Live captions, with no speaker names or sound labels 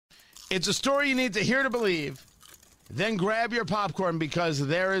It's a story you need to hear to believe. Then grab your popcorn because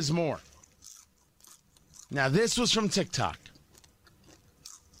there is more. Now, this was from TikTok.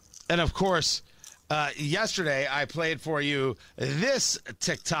 And, of course, yesterday I played for you this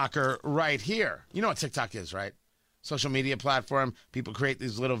TikToker right here. You know what TikTok is, right? Social media platform. People create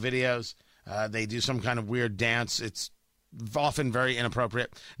these little videos. They do some kind of weird dance. It's often very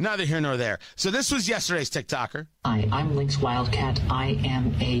inappropriate. Neither here nor there. So this was yesterday's TikToker. Hi, I'm Lynx Wildcat. I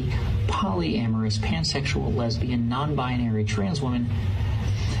am a polyamorous, pansexual, lesbian, non-binary trans woman.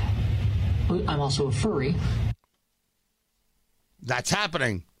 I'm also a furry. That's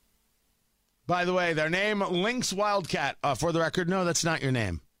happening. By the way, their name, Lynx Wildcat. For the record, no, that's not your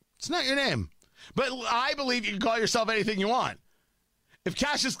name. It's not your name. But I believe you can call yourself anything you want. If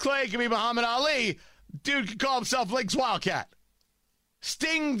Cassius Clay can be Muhammad Ali, dude can call himself Lynx Wildcat.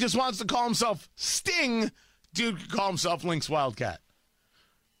 Sting just wants to call himself Sting. Dude can call himself Lynx Wildcat.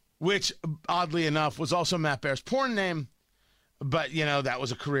 Which, oddly enough, was also Matt Bear's porn name. But, you know, that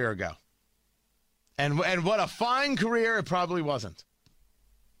was a career ago. And what a fine career it probably wasn't.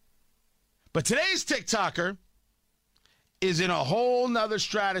 But today's TikToker is in a whole nother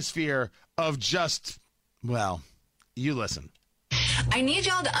stratosphere of just, well, you listen. I need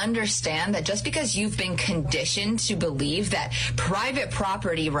y'all to understand that just because you've been conditioned to believe that private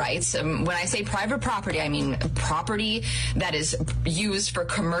property rights, when I say private property, I mean property that is used for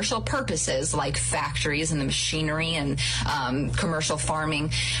commercial purposes like factories and the machinery and commercial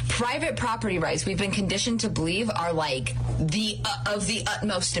farming, private property rights we've been conditioned to believe are like of the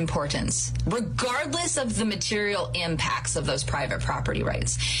utmost importance, regardless of the material impacts of those private property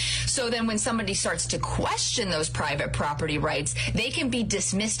rights. So then when somebody starts to question those private property rights, they can be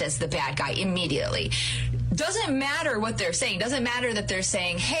dismissed as the bad guy immediately. Doesn't matter what they're saying. Doesn't matter that they're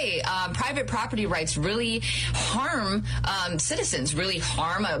saying, hey, private property rights really harm citizens, really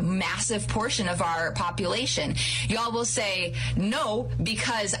harm a massive portion of our population. Y'all will say, no,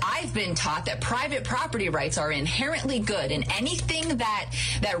 because I've been taught that private property rights are inherently good, and anything that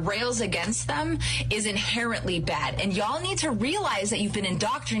rails against them is inherently bad. And y'all need to realize that you've been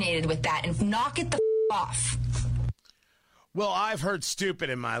indoctrinated with that and knock it the off. Well, I've heard stupid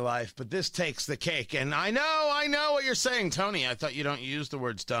in my life, but this takes the cake. And I know what you're saying, Tony. I thought you don't use the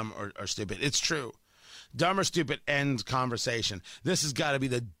words dumb or stupid. It's true. Dumb or stupid ends conversation. This has got to be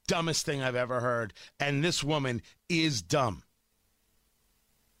the dumbest thing I've ever heard. And this woman is dumb.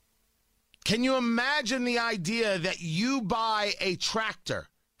 Can you imagine the idea that you buy a tractor,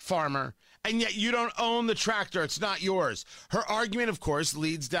 farmer, and yet you don't own the tractor? It's not yours. Her argument, of course,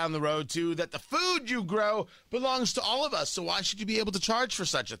 leads down the road to that the food you grow belongs to all of us, so why should you be able to charge for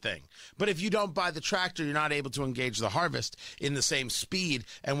such a thing? But if you don't buy the tractor, you're not able to engage the harvest in the same speed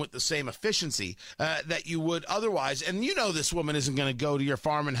and with the same efficiency that you would otherwise. And you know this woman isn't going to go to your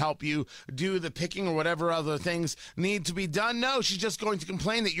farm and help you do the picking or whatever other things need to be done. No, she's just going to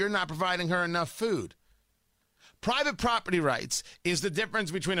complain that you're not providing her enough food. Private property rights is the difference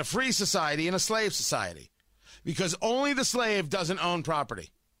between a free society and a slave society, because only the slave doesn't own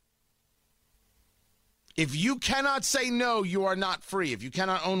property. If you cannot say no, you are not free. If you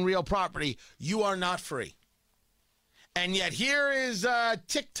cannot own real property, you are not free. And yet here is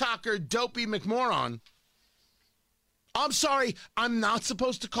TikToker Dopey McMoron. I'm sorry, I'm not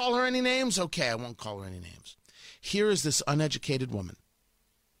supposed to call her any names? Okay, I won't call her any names. Here is this uneducated woman,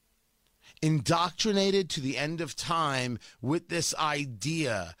 indoctrinated to the end of time with this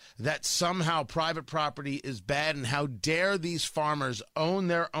idea that somehow private property is bad, and how dare these farmers own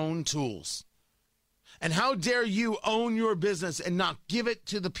their own tools. And how dare you own your business and not give it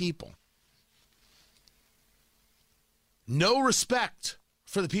to the people. No respect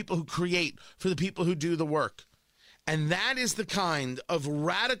for the people who create, for the people who do the work. And that is the kind of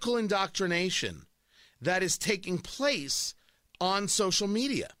radical indoctrination that is taking place on social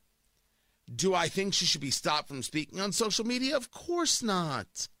media. Do I think she should be stopped from speaking on social media? Of course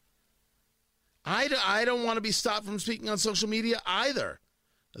not. I don't want to be stopped from speaking on social media either.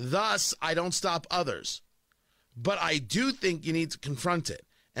 Thus, I don't stop others. But I do think you need to confront it.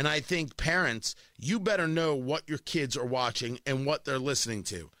 And I think parents, you better know what your kids are watching and what they're listening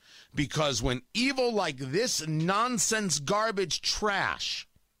to. Because when evil like this nonsense garbage trash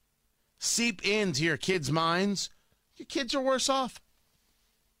seep into your kids' minds, your kids are worse off.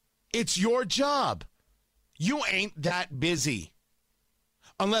 It's your job. You ain't that busy.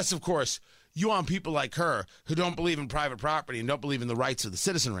 Unless, of course, you want people like her who don't believe in private property and don't believe in the rights of the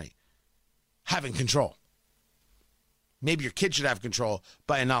citizenry having control. Maybe your kid should have control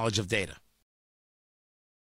by a knowledge of data.